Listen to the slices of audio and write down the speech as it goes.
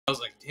I was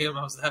like, damn,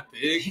 I was that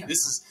big. Yeah.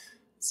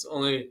 It's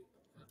only.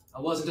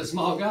 I wasn't a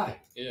small guy.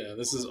 Yeah,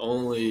 this is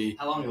only.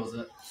 How long ago was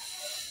it?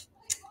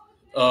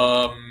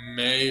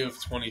 May of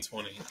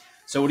 2020.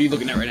 So what are you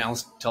looking at right now?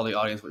 Let's tell the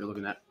audience what you're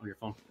looking at on your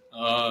phone.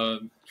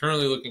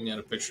 Currently looking at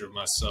a picture of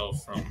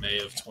myself from May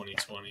of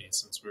 2020,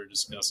 since we were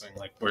discussing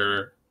like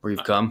where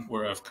you've come,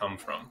 where I've come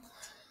from.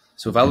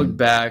 So if I look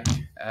back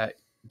at,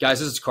 guys,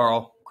 this is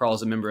Carl. Carl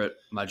is a member at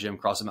my gym,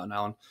 CrossFit Mountain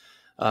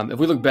Island. If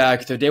we look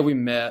back, the day we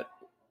met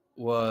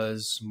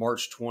was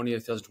March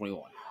 20th,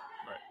 2021. Right.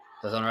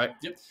 Does that sound right?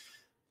 Yep.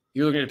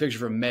 You're looking at a picture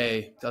from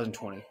May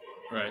 2020.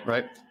 Right.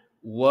 Right.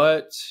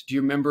 What do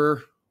you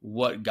remember?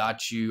 What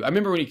got you? I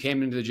remember when you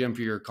came into the gym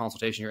for your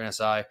consultation, your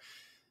NSI,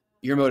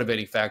 your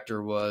motivating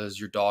factor was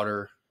your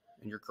daughter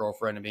and your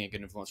girlfriend and being a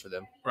good influence for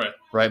them. Right.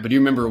 Right. But do you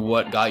remember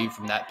what got you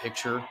from that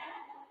picture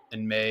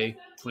in May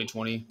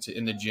 2020 to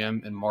in the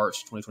gym in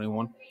March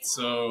 2021?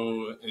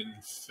 So in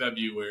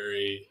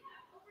February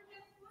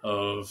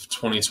of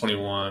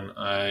 2021,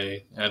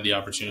 I had the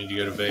opportunity to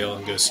go to Vail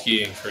and go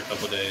skiing for a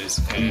couple of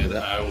days. And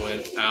I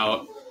went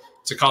out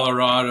to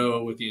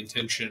Colorado with the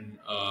intention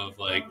of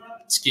like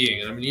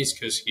skiing. And I'm an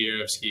East Coast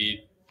skier. I've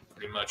skied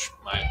pretty much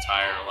my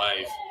entire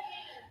life.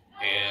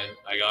 And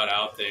I got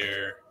out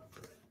there,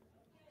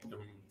 and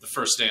the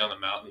first day on the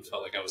mountain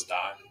felt like I was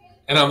dying.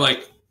 And I'm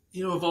like,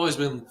 I've always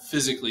been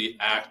physically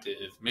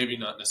active, maybe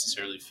not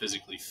necessarily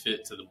physically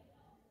fit to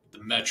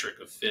the metric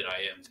of fit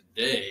I am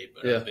today,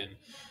 but I've been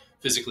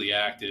physically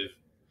active.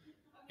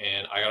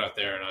 And I got out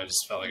there and I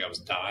just felt like I was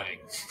dying.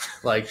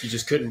 Like you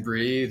just couldn't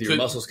breathe? Your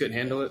muscles couldn't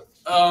handle it?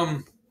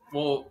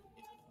 Well,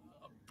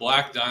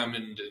 black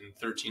diamond and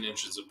 13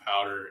 inches of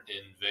powder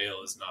in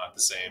Vail is not the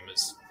same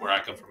as where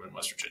I come from in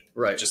West Virginia.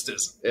 Right. It just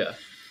isn't. Yeah.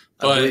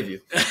 I believe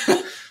you.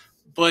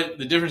 But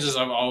the difference is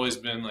I've always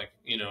been like,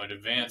 an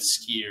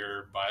advanced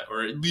skier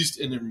or at least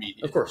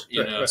intermediate. Of course.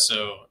 Right.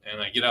 So,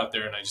 and I get out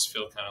there and I just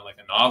feel kind of like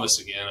a novice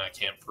again. I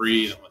can't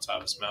breathe on the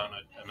top of this mountain.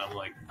 And I'm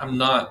like, I'm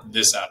not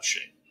this out of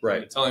shape.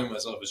 Right. I'm telling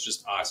myself it's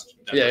just oxygen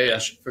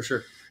deprivation. Yeah, for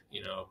sure.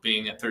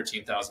 Being at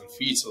 13,000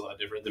 feet is a lot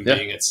different than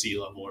being at sea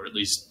level or at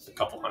least a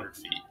couple hundred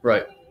feet.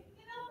 Right.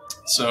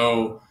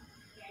 So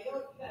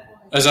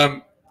as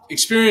I'm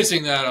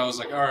experiencing that, I was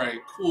like, all right,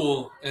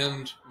 cool.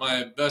 And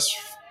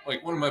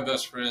one of my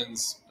best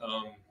friends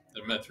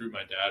that I met through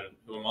my dad,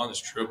 who I'm on this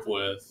trip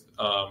with,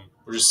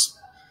 we're just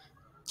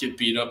get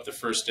beat up the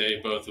first day,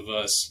 both of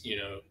us, he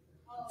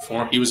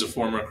was a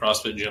former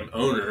CrossFit gym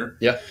owner.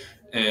 Yeah.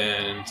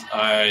 And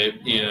I,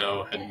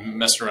 had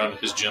messed around at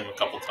his gym a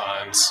couple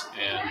times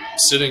and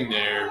sitting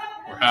there,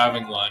 we're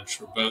having lunch,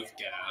 we're both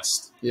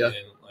gassed. Yeah. And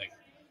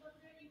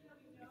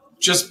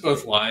just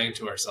both lying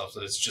to ourselves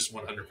that it's just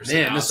 100%.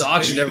 Man, this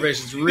oxygen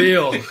deprivation is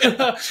real.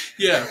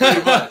 Yeah,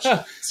 pretty much.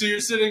 So you're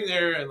sitting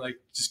there and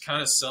just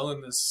kind of selling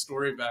this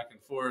story back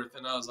and forth.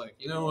 And I was like,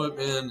 you know what,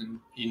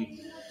 man? And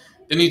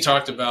then he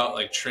talked about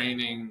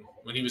training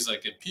when he was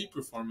at peak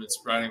performance,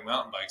 riding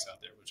mountain bikes out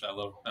there, which I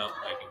love mountain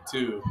biking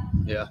too.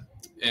 Yeah.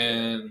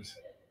 And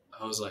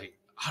I was like,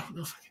 I don't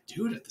know if I can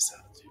do it at this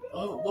altitude.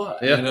 Oh,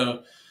 what? Yeah.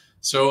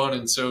 So on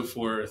and so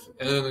forth.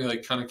 And then they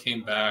kind of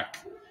came back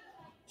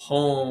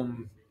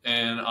home.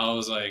 And I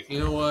was like, you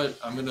know what?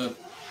 I'm gonna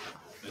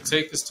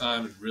take this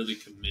time and really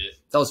commit.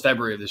 That was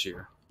February of this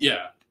year.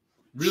 Yeah,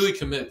 really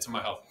commit to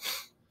my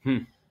health.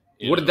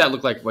 What did that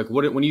look like?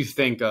 When you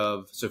think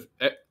of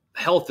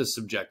health is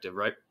subjective,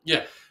 right?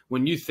 Yeah.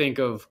 When you think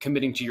of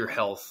committing to your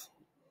health,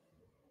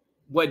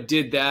 what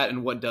did that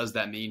and what does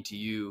that mean to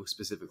you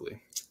specifically?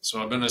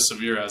 So I've been a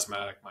severe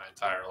asthmatic my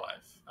entire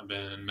life. I've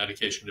been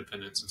medication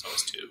dependent since I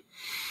was 2.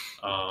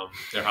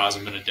 There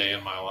hasn't been a day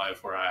in my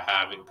life where I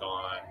haven't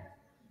gone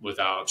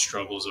without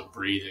struggles of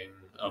breathing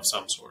of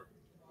some sort.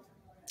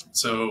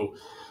 So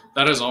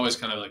that has always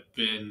kind of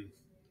been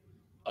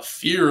a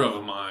fear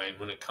of mine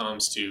when it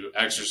comes to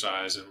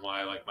exercise, and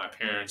why my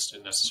parents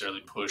didn't necessarily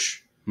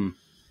push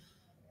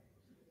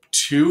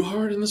too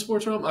hard in the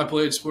sports realm. I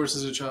played sports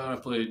as a child.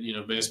 I played,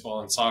 baseball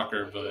and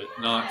soccer, but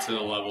not to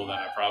the level that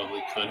I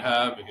probably could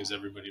have, because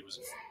everybody was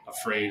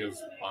afraid of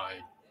my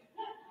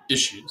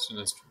issues. And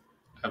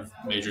I have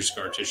major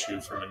scar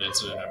tissue from an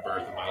incident at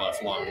birth in my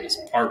left lung is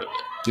part of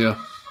it. Yeah.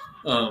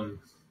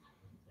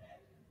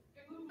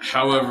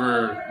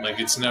 However,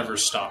 it's never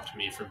stopped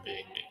me from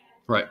being me.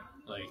 Right.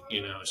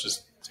 It's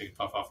just take a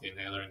puff off the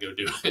inhaler and go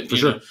do it. For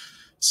sure.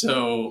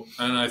 So,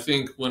 and I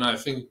think when I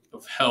think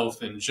of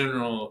health in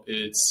general,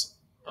 it's,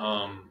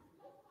 I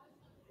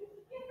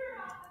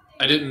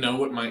didn't know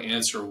what my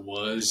answer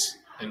was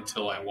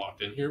until I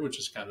walked in here, which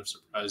is kind of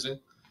surprising.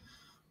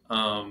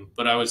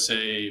 But I would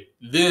say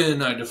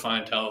then I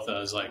defined health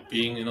as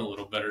being in a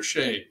little better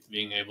shape,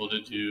 being able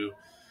to do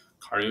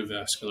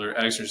cardiovascular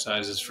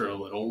exercises for a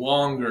little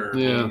longer,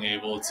 being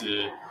able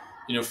to,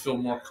 feel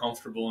more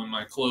comfortable in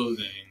my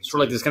clothing.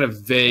 Sort of this kind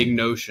of vague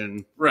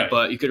notion, right?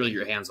 But you could really get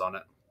your hands on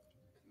it.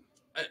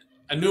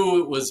 I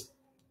knew it was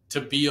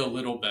to be a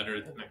little better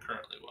than it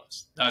currently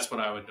was. That's what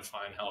I would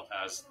define health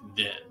as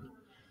then.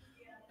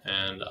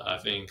 And I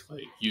think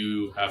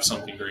you have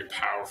something very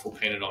powerful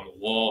painted on the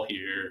wall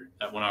here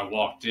that when I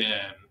walked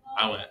in,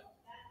 I went,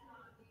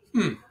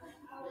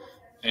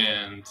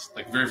 And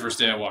like very first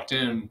day I walked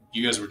in,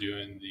 you guys were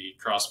doing the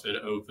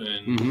CrossFit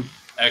Open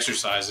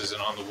exercises,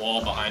 and on the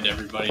wall behind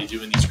everybody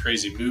doing these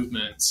crazy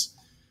movements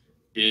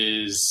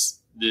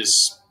is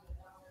this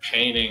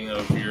painting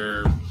of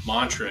your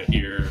mantra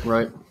here.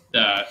 Right.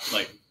 That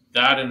like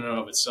that in and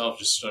of itself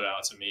just stood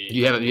out to me. Do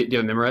you have it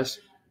memorized?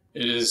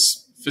 It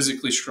is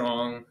physically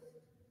strong,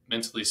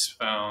 mentally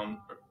sound,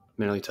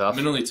 mentally tough,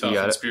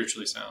 and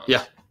spiritually sound.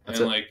 Yeah. And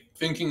like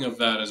thinking of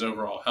that as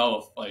overall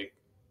health, like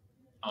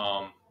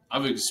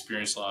I've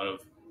experienced a lot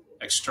of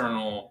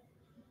external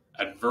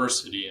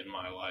adversity in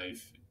my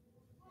life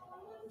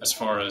as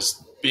far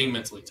as being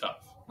mentally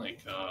tough.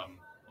 Like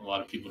a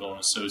lot of people don't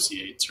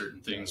associate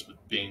certain things with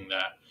being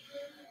that.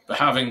 But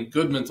having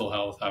good mental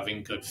health,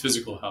 having good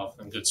physical health,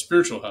 and good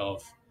spiritual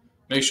health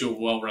makes you a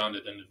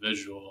well-rounded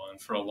individual. And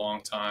for a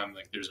long time,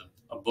 like there's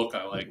a book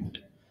I like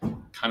that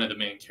kind of the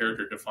main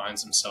character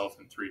defines himself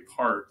in 3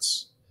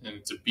 parts.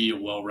 And to be a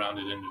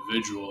well-rounded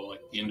individual,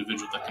 like the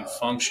individual that can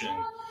function,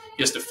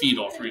 he has to feed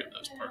all 3 of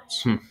those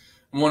parts. And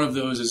one of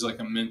those is like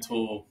a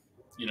mental,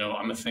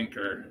 I'm a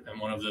thinker. And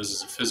one of those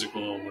is a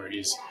physical, where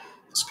he's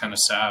this kind of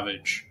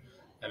savage.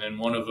 And then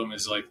one of them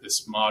is like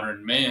this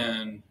modern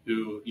man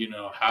who,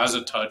 has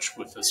a touch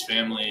with his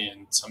family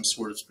and some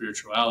sort of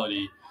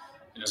spirituality.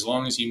 And as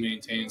long as he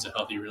maintains a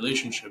healthy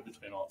relationship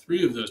between all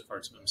 3 of those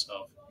parts of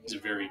himself, he's a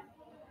very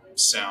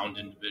sound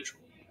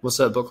individual. What's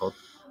that book called?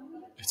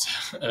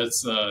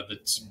 It's the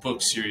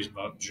book series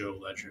about Joe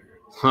Ledger.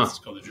 It's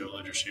called the Joe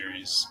Ledger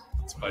series.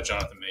 It's by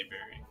Jonathan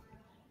Mayberry.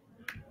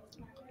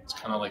 It's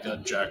kind of like a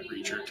Jack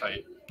Reacher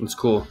type. That's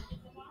cool.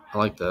 I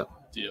like that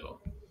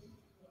deal.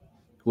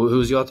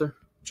 Who's the author?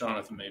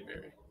 Jonathan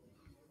Mayberry.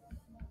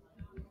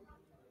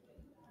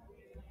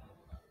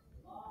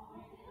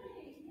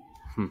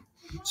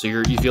 So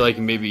you feel like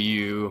maybe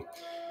your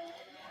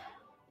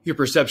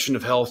perception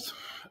of health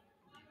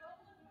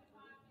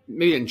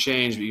maybe didn't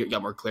change, but you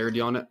got more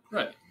clarity on it.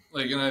 Right.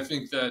 Like, and I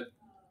think that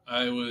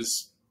I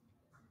was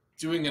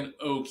doing an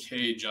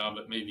okay job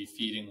at maybe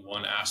feeding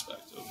one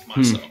aspect of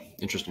myself.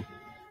 Interesting.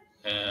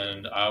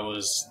 And I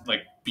was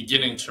like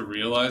beginning to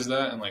realize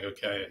that, and like,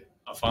 okay,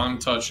 if I'm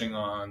touching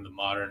on the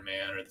modern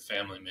man or the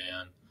family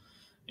man,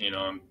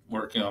 I'm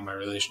working on my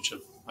relationship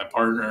with my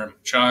partner, my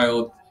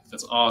child.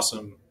 That's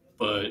awesome.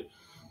 But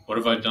what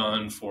have I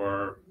done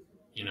for,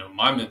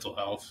 my mental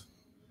health?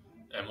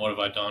 And what have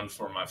I done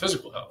for my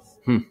physical health?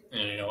 And,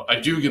 I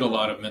do get a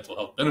lot of mental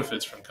health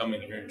benefits from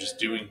coming here and just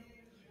doing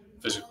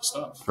physical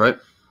stuff. Right.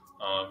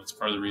 It's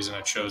part of the reason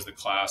I chose the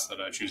class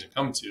that I choose to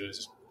come to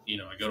is,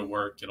 I go to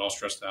work, get all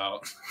stressed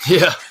out.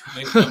 Yeah.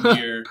 Then come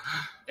here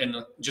and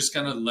just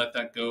kind of let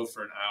that go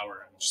for an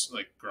hour and just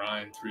like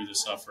grind through the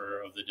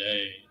suffer of the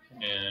day.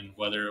 And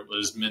whether it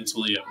was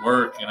mentally at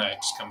work and I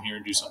just come here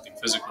and do something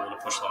physical to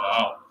push that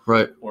out.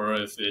 Right. Or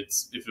if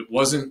it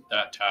wasn't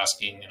that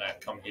tasking and I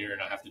come here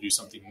and I have to do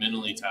something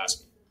mentally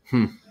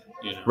tasking.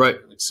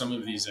 Right. Like some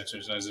of these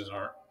exercises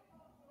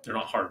they're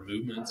not hard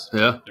movements.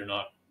 Yeah. They're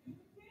not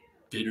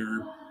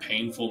bitter,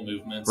 painful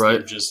movements. Right.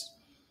 They're just,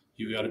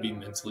 you got to be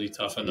mentally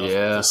tough enough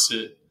to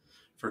sit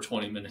for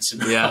 20 minutes.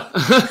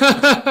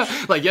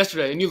 Like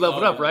yesterday, and you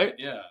leveled up, right?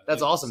 Yeah.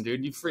 That's awesome,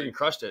 dude. You freaking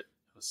crushed it.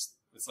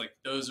 It's like,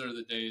 those are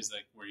the days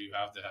like where you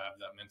have to have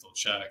that mental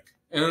check.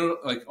 And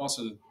like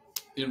also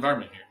the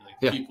environment here,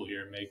 like people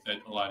here make that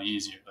a lot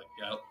easier. Like,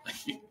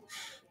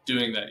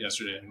 doing that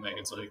yesterday, and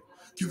Megan's like,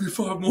 give me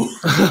 5 more.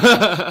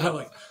 I'm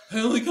like, I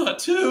only got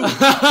 2.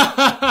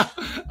 I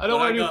don't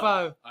want to do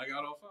 5. I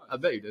got all 5. I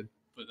bet you did.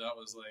 But that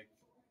was like,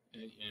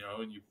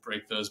 when you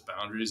break those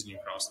boundaries and you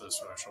cross those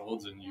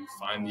thresholds and you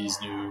find these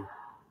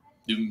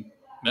new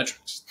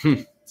metrics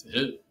to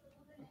hit.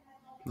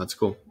 That's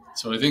cool.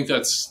 So I think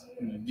that's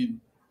the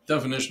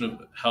definition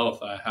of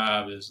health I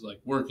have is like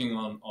working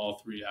on all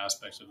 3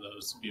 aspects of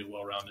those to be a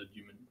well-rounded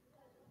human.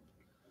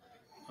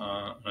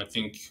 I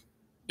think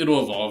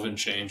it'll evolve and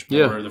change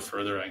more the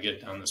further I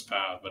get down this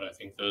path, but I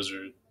think those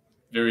are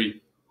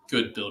very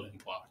good building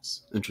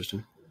blocks.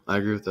 Interesting. I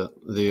agree with that.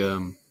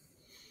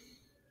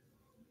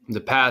 The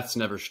path's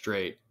never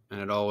straight, and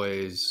it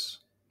always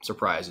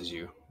surprises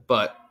you.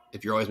 But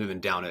if you're always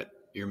moving down it,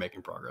 you're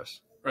making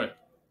progress. Right.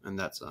 And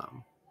that's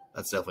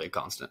definitely a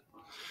constant.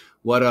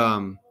 What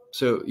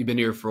so you've been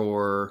here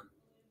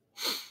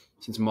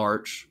since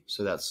March,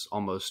 so that's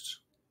almost,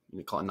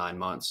 you call it 9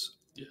 months.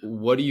 Yeah.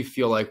 What do you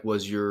feel like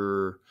was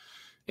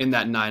in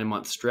that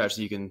 9-month stretch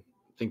that you can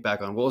think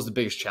back on? What was the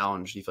biggest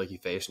challenge you feel like you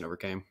faced and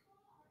overcame?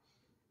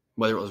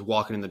 Whether it was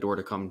walking in the door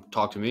to come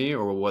talk to me,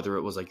 or whether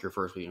it was like your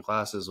first week in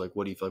classes, like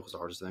what do you feel like was the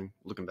hardest thing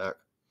looking back?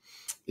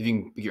 If you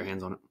can get your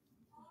hands on it.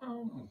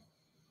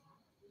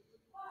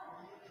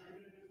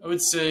 I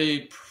would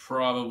say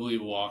probably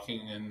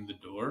walking in the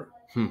door.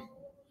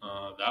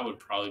 That would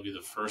probably be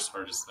the first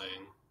hardest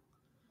thing.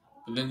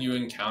 But then you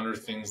encounter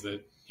things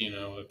that,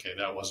 okay,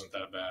 that wasn't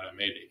that bad. I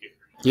made it here.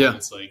 Yeah.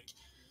 It's like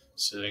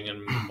sitting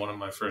in one of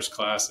my first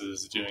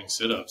classes doing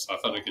sit-ups. I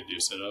thought I could do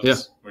sit-ups. Yeah.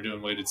 We're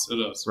doing weighted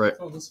sit-ups. Right.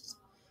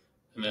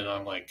 And then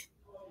I'm like,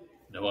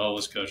 Noelle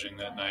was coaching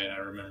that night. I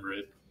remember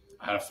it.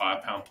 I had a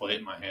 5-pound plate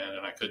in my hand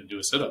and I couldn't do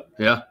a sit-up.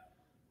 Yeah.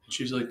 And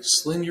she was like,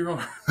 sling your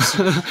arms.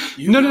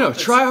 No.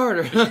 Try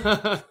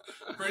harder.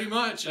 Pretty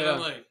much. And I'm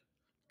like,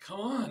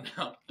 come on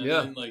now. And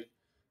then like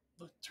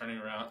turning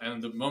around.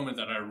 And the moment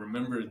that I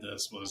remembered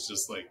this was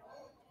just like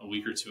a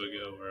week or two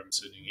ago where I'm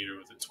sitting here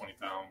with a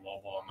 20-pound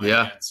wall ball in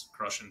my hands,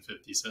 crushing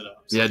 50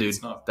 sit-ups. Yeah, dude.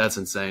 That's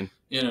insane.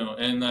 You know,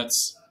 and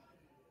that's,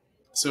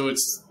 so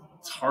it's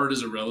hard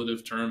as a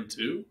relative term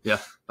too. Yeah,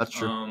 that's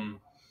true.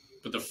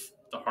 But the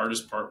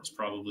hardest part was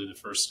probably the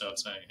first step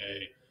saying,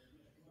 hey,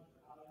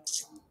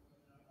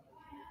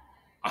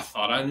 I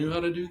thought I knew how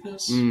to do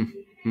this.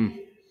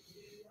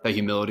 That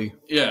humility.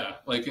 Yeah.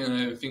 Like, and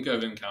I think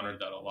I've encountered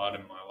that a lot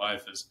in my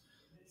life is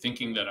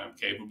thinking that I'm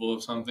capable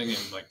of something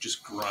and like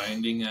just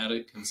grinding at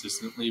it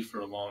consistently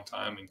for a long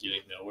time and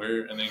getting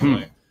nowhere. And then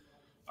like,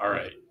 all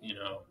right, you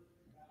know,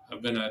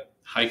 I've been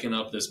hiking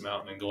up this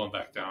mountain and going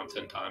back down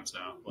 10 times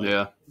now.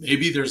 Like,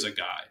 maybe there's a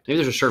guide.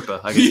 Maybe there's a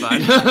Sherpa I can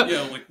find.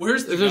 Yeah, like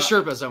there's a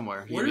Sherpa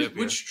somewhere.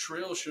 Which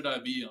trail should I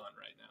be on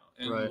right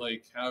now? And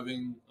like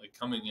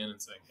coming in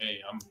and saying, hey,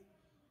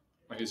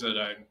 like I said,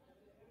 I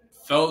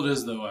felt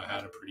as though I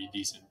had a pretty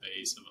decent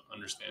base of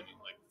understanding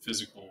like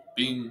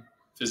being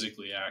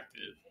physically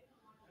active.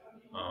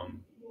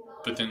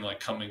 But then like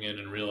coming in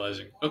and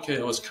realizing, okay,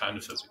 I was kind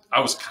of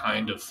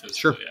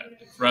physically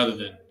active rather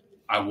than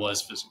I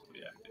was physically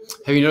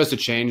active. Have you noticed a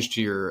change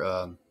to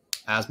your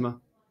asthma?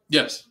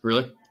 Yes.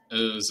 Really?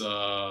 It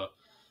was,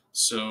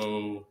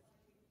 so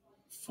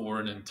for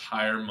an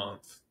entire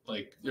month,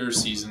 like there are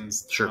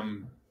seasons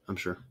I'm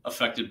sure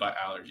affected by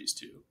allergies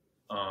too.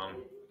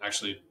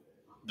 Actually,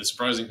 the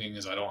surprising thing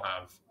is I don't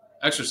have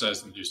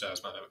exercise-induced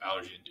asthma. I have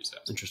allergy-induced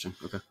asthma. Interesting.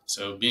 Okay.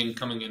 So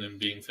coming in and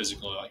being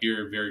physical out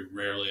here very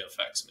rarely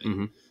affects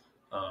me.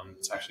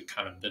 It's actually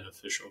kind of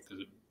beneficial because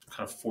it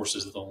kind of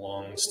forces the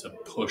lungs to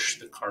push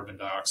the carbon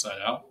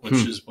dioxide out,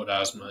 which is what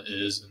asthma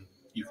is. And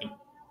you can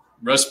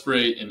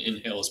respirate and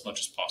inhale as much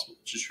as possible.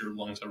 It's just your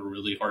lungs have a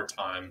really hard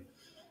time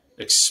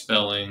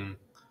expelling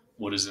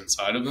what is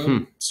inside of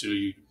them. So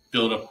you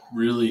build up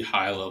really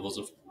high levels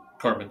of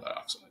carbon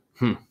dioxide.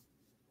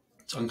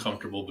 It's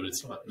uncomfortable, but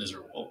it's not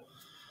miserable.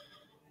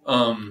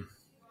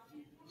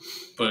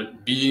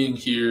 But being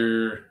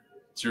here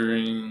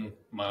during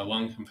my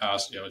lung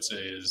capacity, I would say,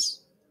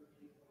 is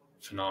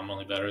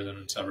phenomenally better than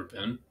it's ever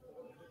been.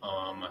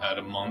 I had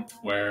a month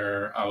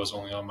where I was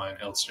only on my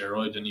inhaled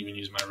steroid, didn't even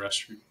use my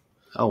restroom.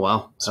 Oh,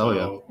 wow.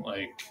 So,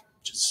 like,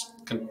 just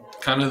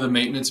kind of the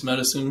maintenance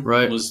medicine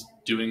was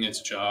doing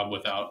its job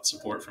without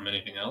support from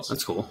anything else.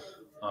 That's cool.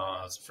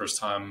 It's the first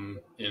time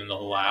in the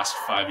last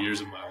 5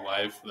 years of my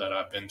life that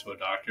I've been to a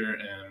doctor,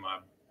 and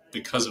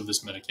because of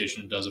this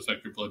medication, it does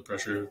affect your blood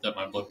pressure, that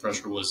my blood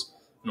pressure was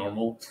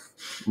normal.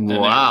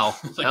 Wow.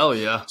 Hell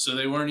yeah. So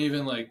they weren't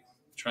even like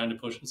trying to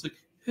push. It's like,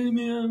 hey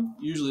man,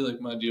 usually like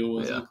my deal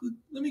was like,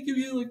 let me give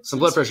you like some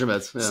blood pressure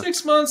meds.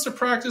 6 months to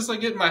practice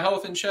like getting my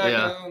health in check.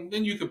 And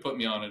then you could put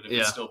me on it if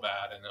it's still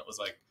bad. And it was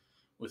like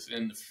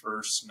within the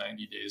first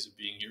 90 days of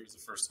being here, it was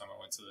the first time I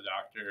went to the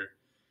doctor.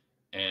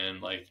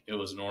 And like it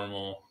was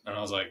normal, and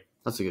I was like,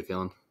 "That's a good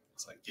feeling."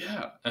 It's like,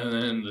 yeah. And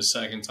then the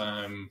second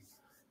time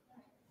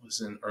was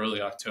in early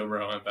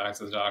October. I went back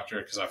to the doctor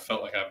because I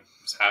felt like I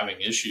was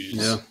having issues,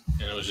 and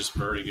it was just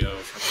vertigo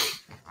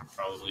from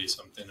probably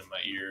something in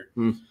my ear.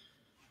 And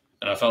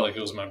I felt like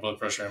it was my blood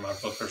pressure, and my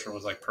blood pressure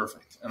was like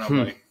perfect. And I'm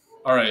like,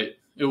 all right,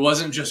 it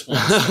wasn't just one.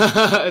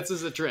 It's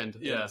just a trend.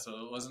 Yeah, so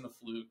it wasn't a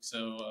fluke.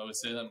 So I would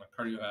say that my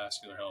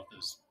cardiovascular health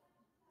is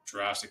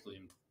drastically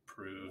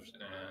improved,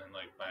 and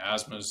like my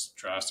asthma's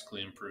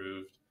drastically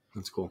improved.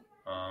 That's cool.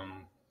 I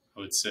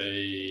would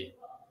say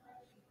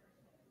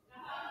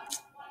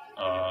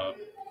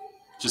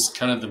just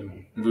kind of the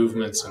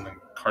movements and the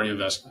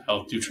cardiovascular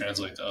health do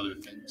translate to other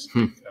things.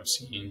 I've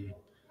seen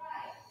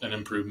an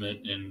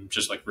improvement in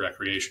just like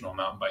recreational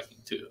mountain biking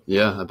too.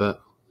 Yeah, I bet.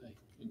 Like,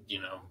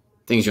 you know,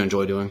 things you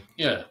enjoy doing.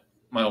 Yeah,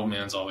 my old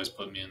man's always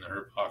put me in the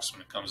hurt box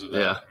when it comes to that.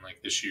 Yeah. And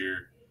like this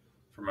year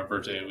for my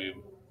birthday, we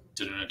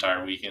did an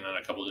entire weekend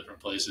at a couple different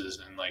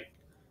places, and like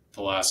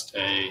the last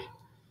day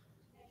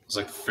was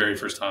like the very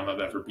first time I've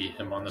ever beat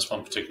him on this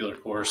one particular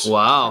course.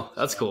 Wow,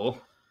 that's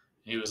cool.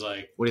 He was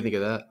like, "What do you think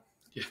of that?"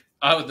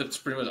 Yeah, that's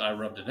pretty much I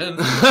rubbed it in.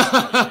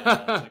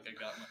 I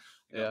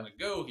got my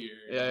go here.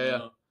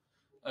 Yeah.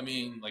 I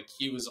mean, like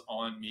he was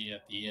on me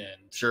at the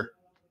end. Sure.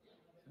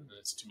 And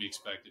it's to be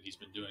expected. He's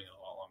been doing it a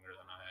lot longer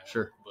than I have.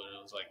 Sure. But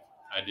it was like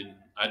I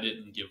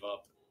didn't give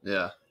up.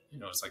 Yeah. You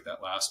know, it's like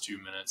that last 2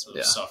 minutes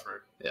of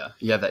suffer. Yeah.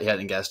 You had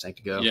a gas tank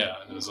to go.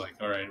 Yeah. And it was like,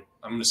 all right,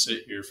 I'm going to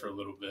sit here for a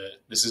little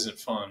bit. This isn't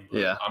fun,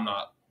 but I'm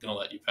not going to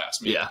let you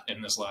pass me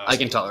in this last I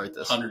can tolerate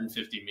this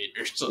 150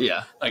 meters. So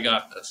I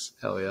got this.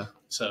 Hell yeah.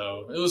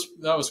 So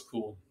that was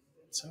cool.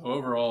 So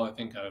overall, I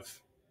think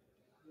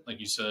like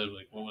you said,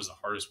 like what was the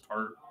hardest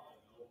part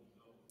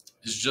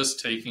is just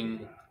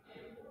taking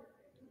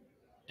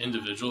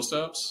individual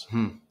steps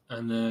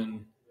and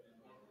then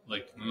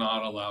like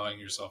not allowing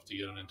yourself to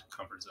get into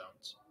comfort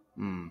zones.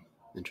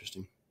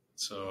 Interesting.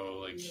 So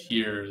like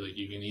here, like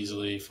you can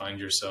easily find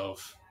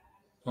yourself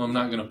well, I'm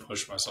not going to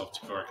push myself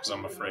too far because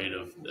I'm afraid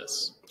of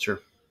this. Sure.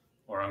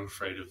 Or I'm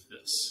afraid of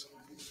this.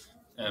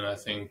 And I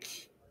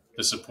think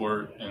the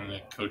support and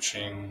the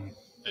coaching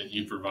that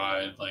you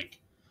provide, like,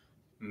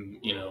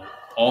 you know,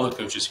 all the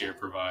coaches here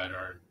provide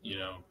are, you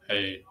know,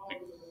 hey,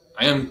 like,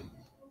 I am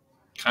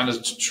kind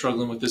of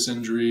struggling with this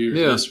injury or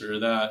this or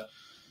that,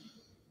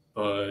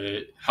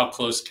 but how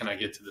close can I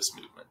get to this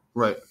movement?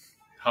 Right.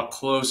 How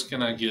close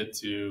can I get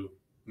to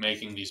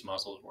making these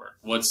muscles work?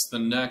 What's the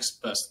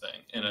next best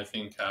thing? And I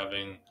think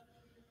having,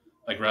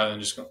 like, rather than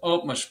just going,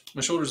 oh, my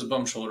shoulder's a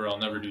bum shoulder, I'll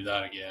never do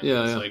that again.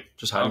 It's like,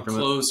 just how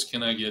close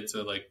can I get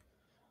to, like,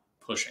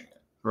 pushing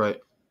it? Right.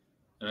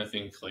 And I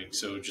think, like,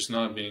 so just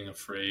not being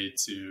afraid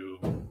to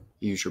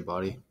use your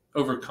body,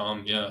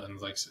 overcome. Yeah. And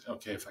like,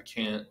 okay,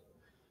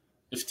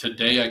 if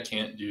today I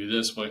can't do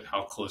this,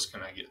 how close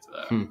can I get to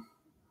that?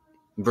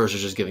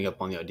 Versus just giving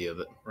up on the idea of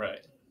it. Right.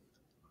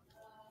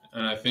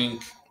 And I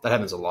think that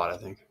happens a lot. I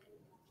think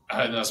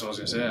that's what I was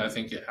going to say. I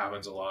think it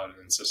happens a lot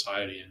in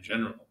society in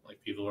general.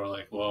 Like, people are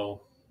like,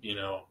 well, you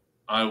know,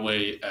 I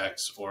weigh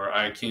X, or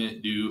I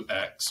can't do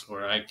X,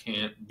 or I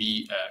can't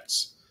be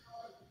X.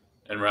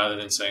 And rather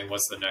than saying,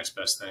 what's the next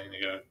best thing,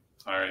 they go,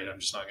 all right, I'm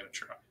just not going to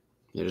try.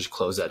 You just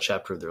close that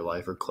chapter of their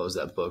life or close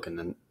that book and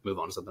then move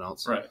on to something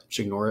else. Right. Just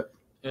ignore it.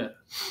 Yeah.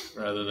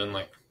 Rather than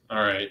like,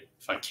 all right,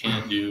 if I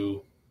can't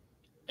do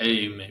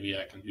A, maybe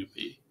I can do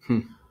B.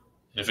 And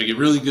if I get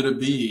really good at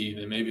B,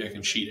 then maybe I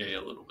can cheat A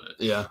a little bit.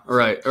 Yeah.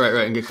 Right.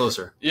 And get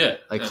closer. Yeah.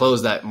 Like,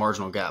 close that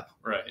marginal gap.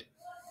 Right.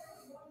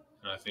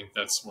 And I think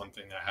that's one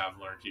thing I have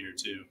learned here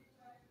too.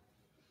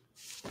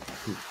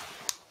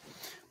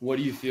 What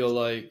do you feel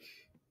like,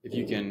 if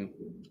you can,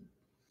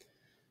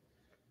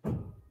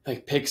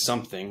 like, pick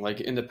something, like,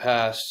 in the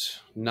past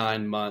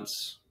 9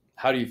 months,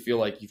 how do you feel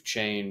like you've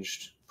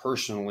changed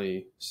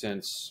personally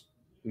since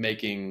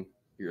making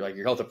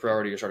your health a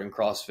priority or starting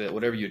CrossFit,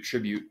 whatever you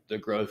attribute the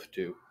growth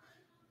to?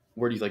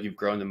 Where do you feel like you've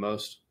grown the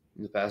most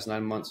in the past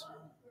 9 months?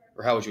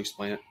 Or how would you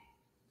explain it?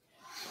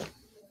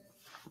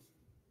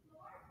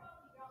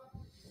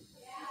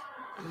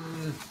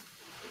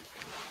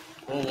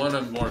 Well, one,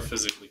 I'm more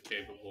physically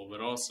capable, but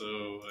also,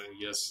 I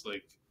guess,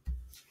 like,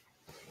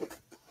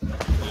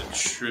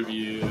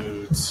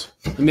 attribute.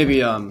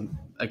 Maybe I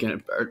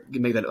can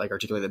make that, like,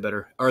 articulate that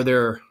better.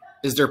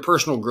 Is there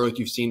personal growth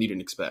you've seen that you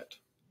didn't expect?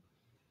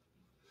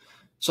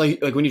 So,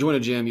 like, when you join a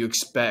gym, you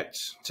expect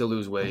to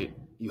lose weight.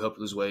 You hope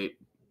to lose weight.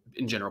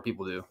 In general,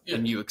 people do. Yeah.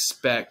 And you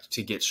expect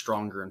to get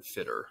stronger and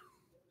fitter.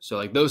 So,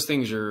 like, those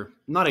things are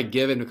not a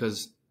given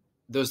because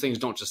those things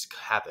don't just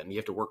happen. You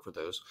have to work for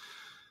those.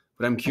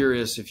 But I'm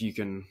curious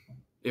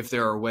if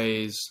there are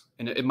ways,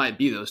 and it might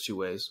be those two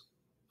ways,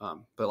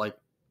 but, like,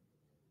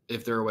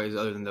 if there are ways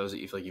other than those that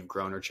you feel like you've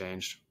grown or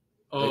changed,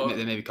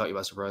 they maybe caught you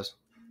by surprise.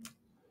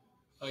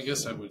 I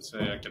guess I would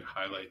say I could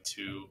highlight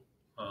two.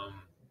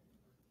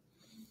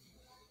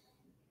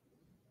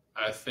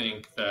 I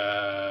think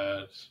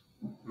that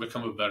I've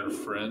become a better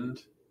friend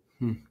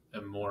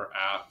and more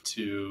apt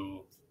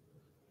to,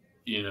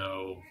 you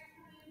know,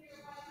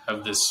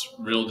 have this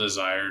real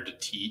desire to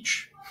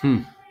teach,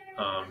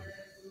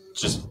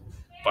 just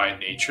by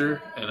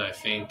nature. And I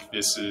think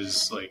this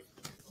is, like,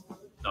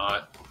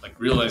 not, like,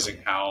 realizing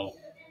how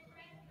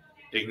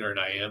ignorant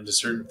I am to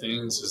certain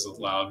things has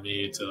allowed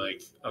me to,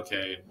 like,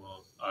 okay,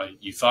 well,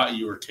 you thought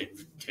you were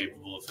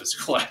capable of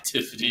physical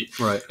activity,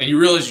 right? And you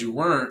realized you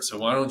weren't. So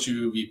why don't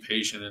you be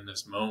patient in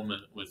this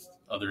moment with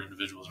other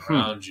individuals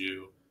around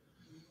you,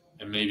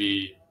 and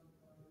maybe,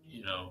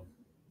 you know,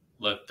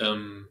 let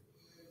them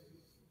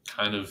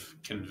kind of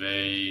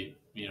convey,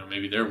 you know,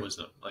 maybe their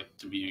wisdom. Like,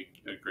 to be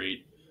a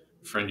great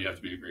friend, you have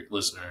to be a great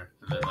listener.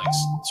 And then, like,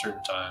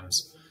 certain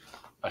times,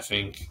 I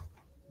think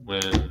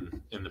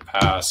when in the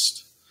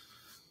past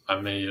I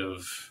may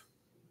have,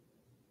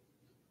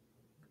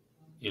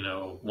 you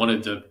know,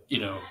 wanted to, you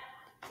know,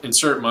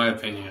 insert my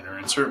opinion or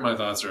insert my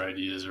thoughts or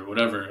ideas or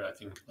whatever, I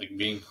think, like,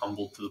 being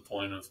humbled to the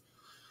point of,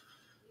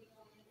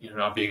 you know,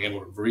 not being able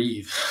to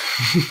breathe,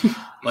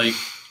 like,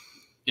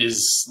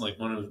 is, like,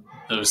 one of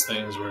those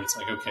things where it's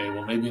like, okay,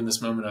 well, maybe in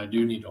this moment I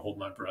do need to hold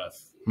my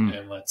breath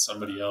and let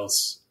somebody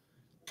else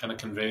kind of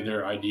convey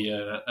their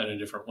idea in a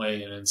different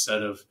way. And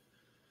instead of,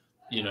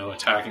 you know,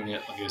 attacking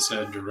it, like I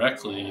said,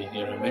 directly,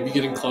 you know, maybe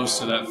getting close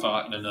to that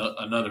thought in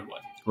another way.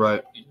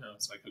 Right. You know,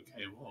 it's like,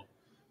 okay, well,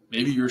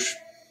 maybe you're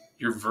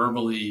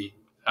verbally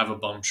have a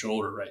bum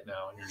shoulder right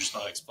now and you're just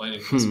not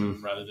explaining this.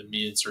 Rather than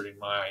me inserting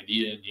my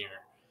idea in here,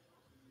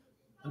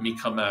 let me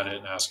come at it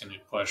and ask a new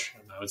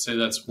question. I would say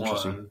that's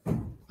one.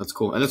 That's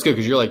cool. And that's good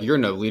because you're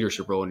in a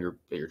leadership role at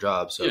your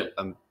job. So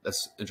yeah.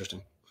 That's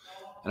interesting.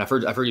 And I've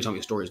heard you tell me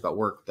stories about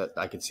work that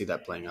I could see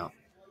that playing out.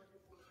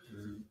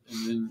 And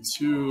then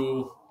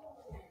two,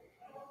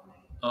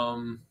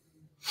 I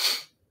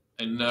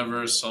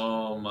never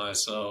saw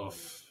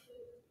myself,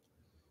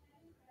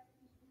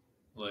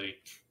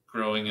 like,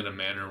 growing in a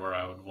manner where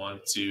I would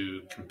want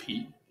to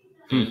compete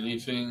in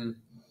anything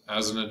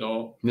as an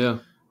adult.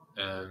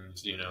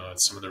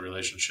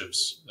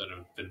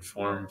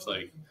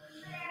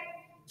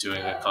 doing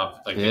a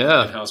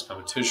Yeah. in-house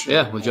competition.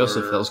 Yeah, with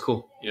Joseph, that was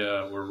cool.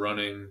 Yeah, we're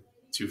running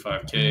 2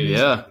 5Ks.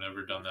 Yeah. I've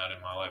never done that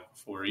in my life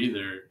before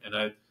either.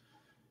 And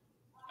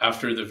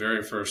after the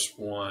very first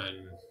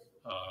one,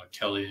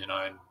 Kelly and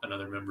I,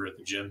 another member at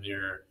the gym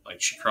here, like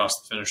she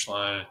crossed the finish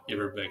line, gave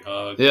her a big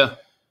hug. Yeah.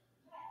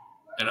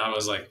 And I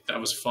was like, that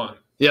was fun.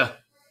 Yeah.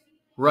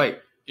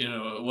 Right. You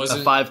know, it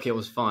wasn't a 5K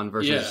was fun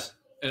versus.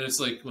 Yeah. And it's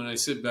like when I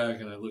sit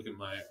back and I look at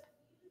my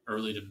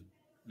early to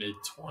mid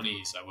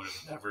 20s, I would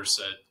have never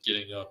said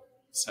getting up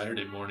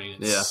Saturday morning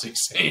at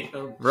 6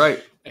 a.m.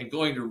 Right. and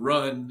going to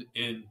run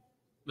in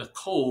the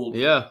cold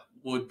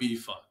would be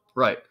fun.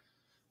 Right.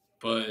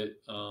 But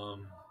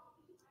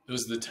it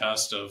was the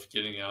test of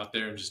getting out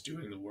there and just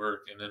doing the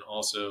work. And then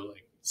also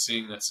like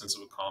seeing that sense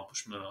of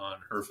accomplishment on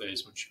her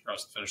face when she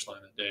crossed the finish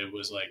line that day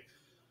was like,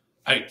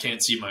 I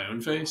can't see my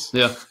own face.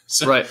 Yeah.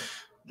 So, right.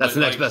 That's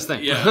the next best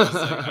thing. Yeah. It's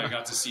like I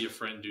got to see a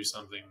friend do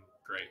something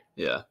great.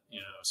 Yeah. You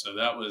know, so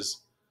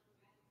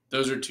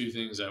those are two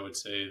things I would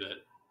say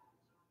that,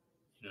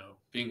 you know,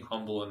 being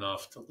humble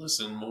enough to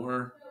listen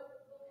more,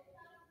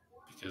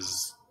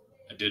 because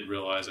I did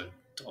realize I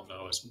don't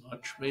know as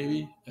much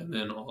maybe. And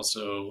then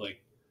also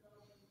like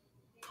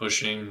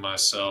pushing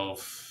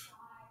myself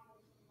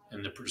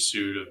in the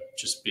pursuit of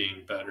just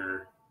being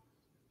better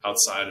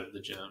outside of the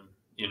gym,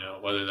 you know,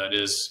 whether that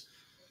is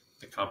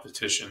the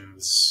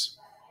competitions,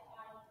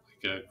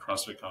 like a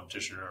CrossFit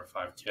competition or a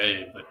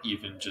 5K, but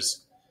even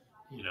just,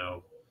 you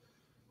know,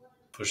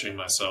 pushing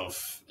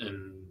myself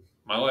in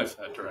my life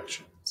that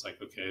direction. It's like,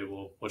 okay,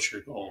 well, what's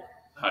your goal?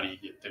 How do you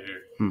get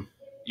there?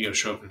 You got to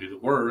show up and do the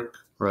work.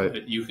 Right.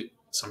 But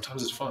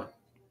sometimes it's fun.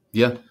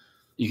 Yeah.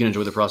 You can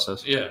enjoy the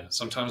process. Yeah.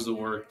 Sometimes the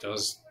work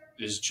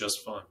is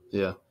just fun.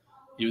 Yeah.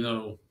 Even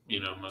though, you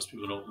know, most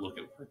people don't look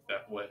at work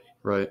that way.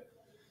 Right.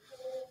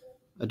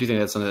 I do think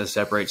that's something that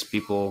separates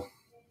people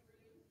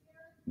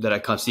that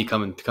I see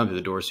come to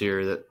the doors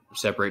here, that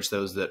separates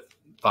those that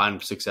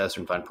find success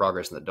and find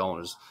progress and that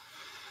don't, is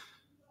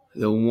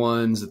the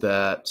ones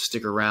that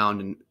stick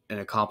around and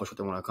accomplish what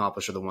they want to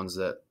accomplish are the ones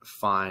that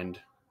find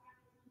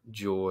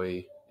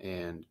joy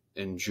and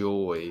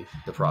enjoy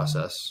the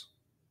process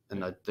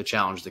and the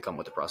challenge that come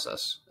with the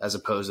process, as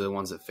opposed to the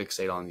ones that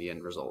fixate on the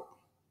end result.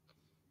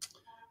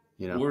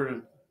 You know,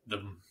 or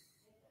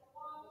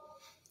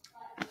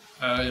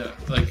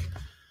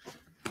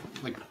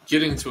like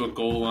getting to a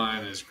goal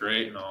line is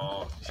great and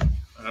all.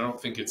 And I don't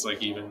think it's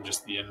like even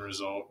just the end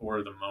result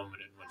or the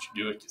moment in which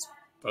you do it, because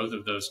both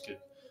of those could.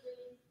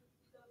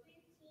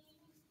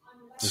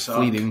 It's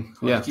fleeting.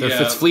 Like,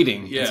 it's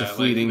fleeting. Yeah, it's a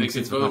fleeting. Like,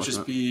 they could both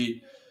just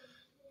be,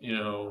 you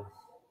know,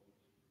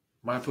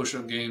 my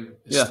push-up game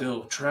is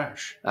still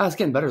trash. It's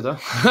getting better though.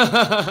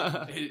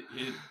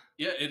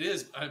 It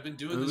is. I've been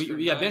doing this.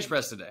 We got bench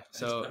press today,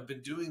 so I've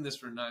been doing this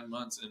for 9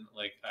 months, and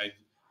like I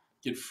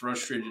get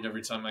frustrated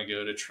every time I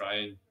go to try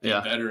and be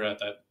better at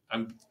that.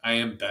 I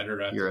am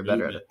better at. You're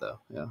better at it though.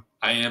 Yeah,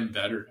 I am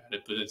better at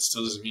it, but it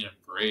still doesn't mean I'm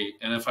great.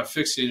 And if I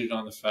fixated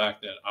on the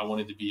fact that I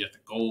wanted to be at the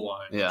goal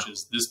line, which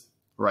is this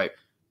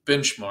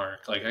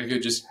benchmark, like I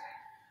could just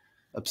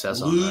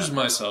lose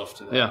myself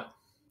to that. Yeah,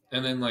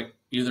 and then like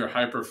either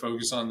hyper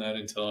focus on that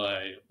until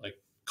I like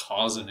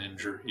cause an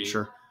injury,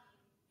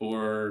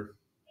 or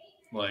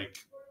like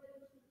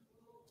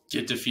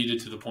get defeated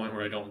to the point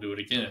where I don't do it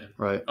again.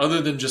 Right.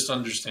 Other than just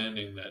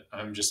understanding that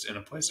I'm just in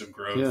a place of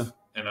growth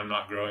and I'm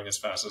not growing as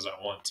fast as I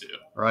want to.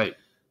 Right.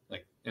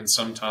 Like, and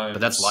sometimes,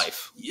 but that's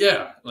life.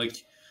 Yeah. Like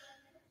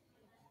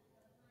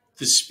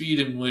the speed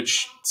in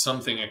which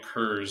something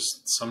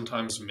occurs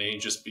sometimes may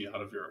just be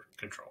out of your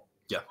control.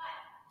 Yeah.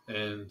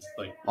 And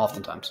like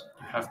oftentimes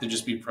you have to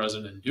just be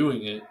present in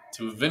doing it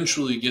to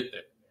eventually get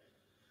there.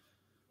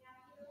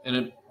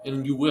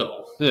 And you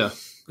will. Yeah.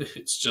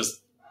 It's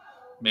just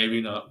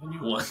maybe not when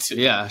you want to.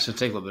 Yeah, it should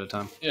take a little bit of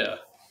time. Yeah.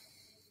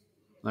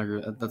 I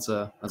agree. That's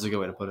a good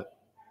way to put it.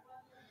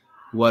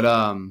 What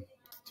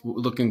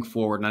looking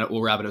forward, and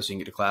we'll wrap it up so you can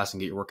get to class and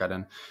get your workout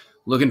in.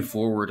 Looking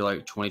forward to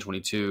like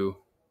 2022,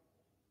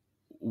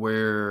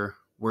 where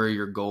are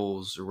your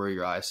goals, or where are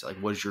your eyes set? Like,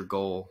 what is your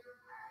goal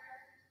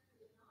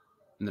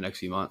in the next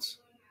few months,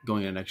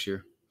 going into next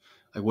year?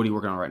 Like, what are you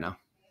working on right now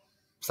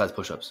besides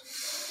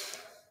push-ups?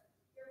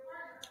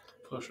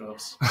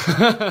 Push-ups.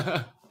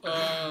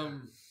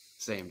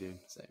 Same, dude.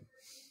 Same.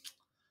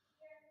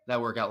 That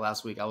workout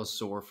last week, I was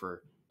sore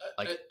for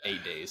like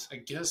 8 days. I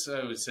guess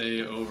I would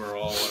say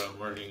overall what I'm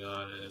working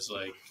on is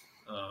like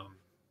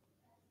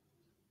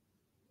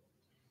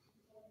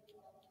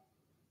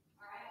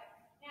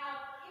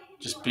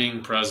just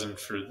being present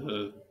for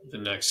the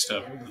next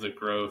step of the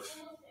growth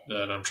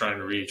that I'm trying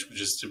to reach,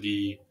 which is to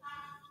be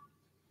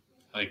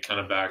like kind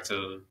of back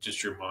to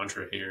just your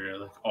mantra here,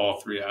 like all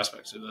three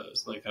aspects of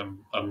those. Like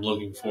I'm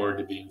looking forward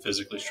to being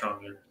physically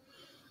stronger.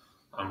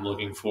 I'm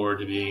looking forward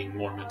to being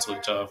more mentally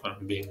tough.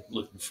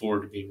 Looking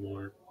forward to being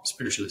more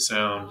spiritually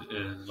sound,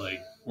 and like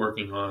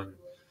working on,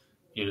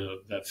 you know,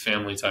 that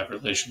family type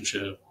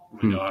relationship,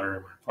 my daughter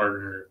and my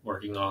partner,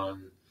 working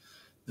on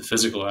the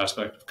physical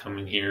aspect of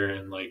coming here.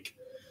 And like,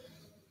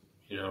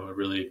 you know, I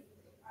really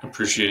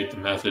appreciate the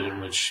method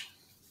in which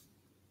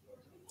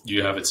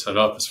you have it set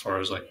up as far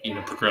as like, you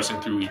know, progressing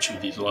through each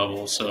of these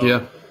levels. So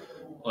Yeah.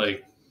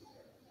 like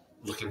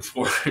looking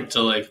forward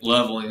to like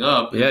leveling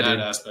up in that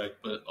aspect,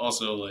 but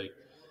also like.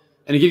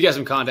 And to give you guys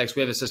some context,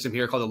 we have a system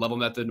here called the level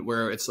method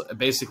where it's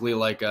basically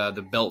like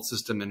the belt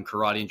system in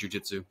karate and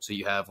jiu-jitsu. So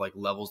you have like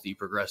levels that you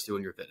progress through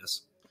in your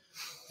fitness.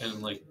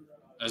 And like,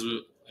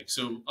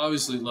 so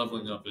obviously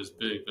leveling up is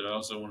big, but I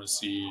also want to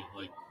see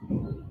like,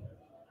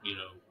 you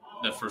know,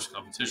 that first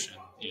competition,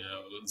 you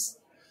know,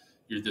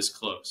 you're this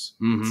close.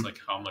 Mm-hmm. It's like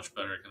how much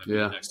better can it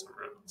be next time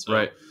around? So,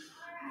 right.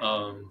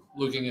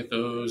 Looking at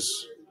those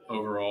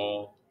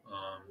overall,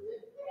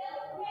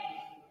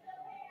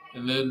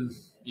 and then,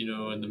 you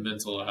know, in the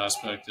mental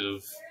aspect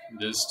of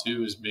this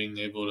too is being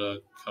able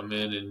to come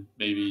in and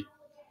maybe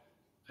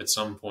at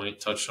some point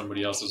touch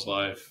somebody else's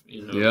life,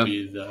 you know,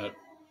 be that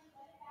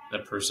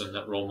person,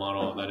 that role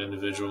model, that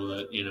individual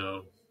that, you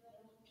know,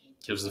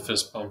 gives the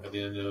fist bump at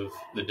the end of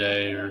the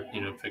day or,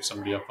 you know, pick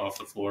somebody up off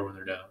the floor when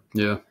they're down.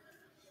 Yeah.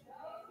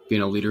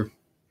 Being a leader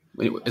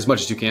as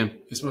much as you can.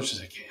 As much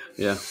as I can.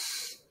 Yeah.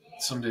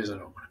 Some days I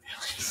don't want to be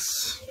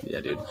a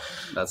leader. Yeah,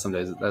 dude. Some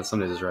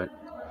days is right.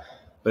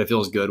 But it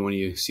feels good when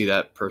you see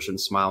that person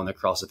smile when they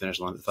cross the finish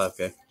line at the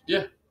 5K.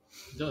 Yeah,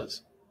 it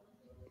does.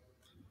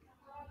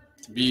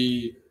 To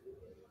be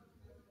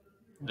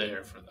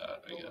there for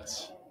that, I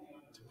guess.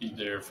 To be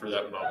there for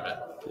that moment.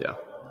 Yeah.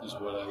 Is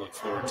what I look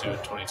forward to in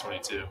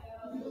 2022.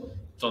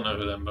 Don't know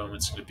who that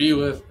moment's going to be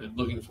with, but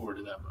looking forward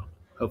to that moment.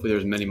 Hopefully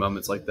there's many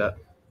moments like that.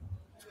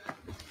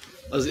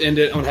 Let's end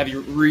it. I'm going to have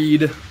you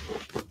read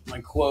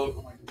my quote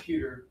on my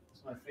computer.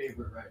 It's my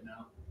favorite right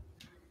now.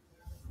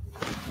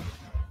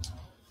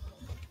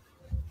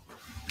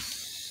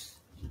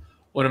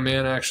 What a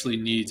man actually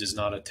needs is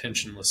not a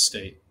tensionless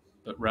state,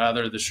 but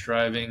rather the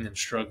striving and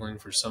struggling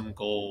for some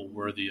goal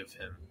worthy of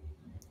him.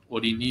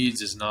 What he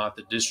needs is not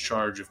the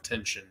discharge of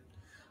tension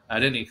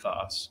at any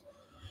cost,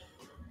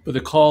 but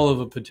the call of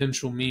a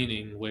potential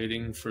meaning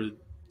waiting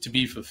to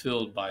be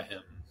fulfilled by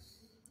him.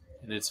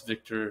 And it's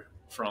Viktor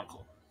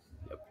Frankl.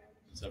 Yep.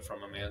 Is that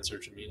from A Man's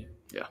Search of Meaning?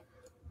 Yeah.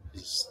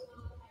 It's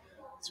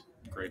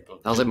a great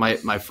book. That was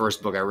like my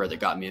first book I read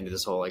that got me into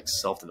this whole like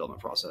self-development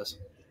process.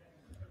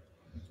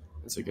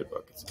 It's a good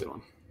book. It's a good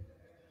one.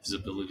 His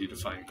ability to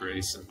find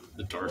grace in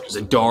the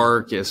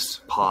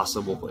darkest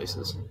possible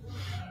places.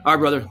 All right,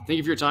 brother. Thank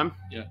you for your time.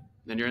 Yeah.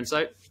 And your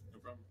insight. No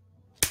problem.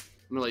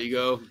 I'm going to let you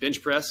go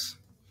bench press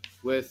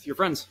with your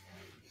friends.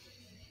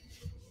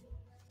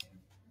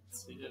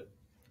 See you.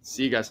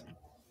 See you guys.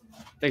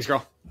 Thanks,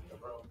 girl.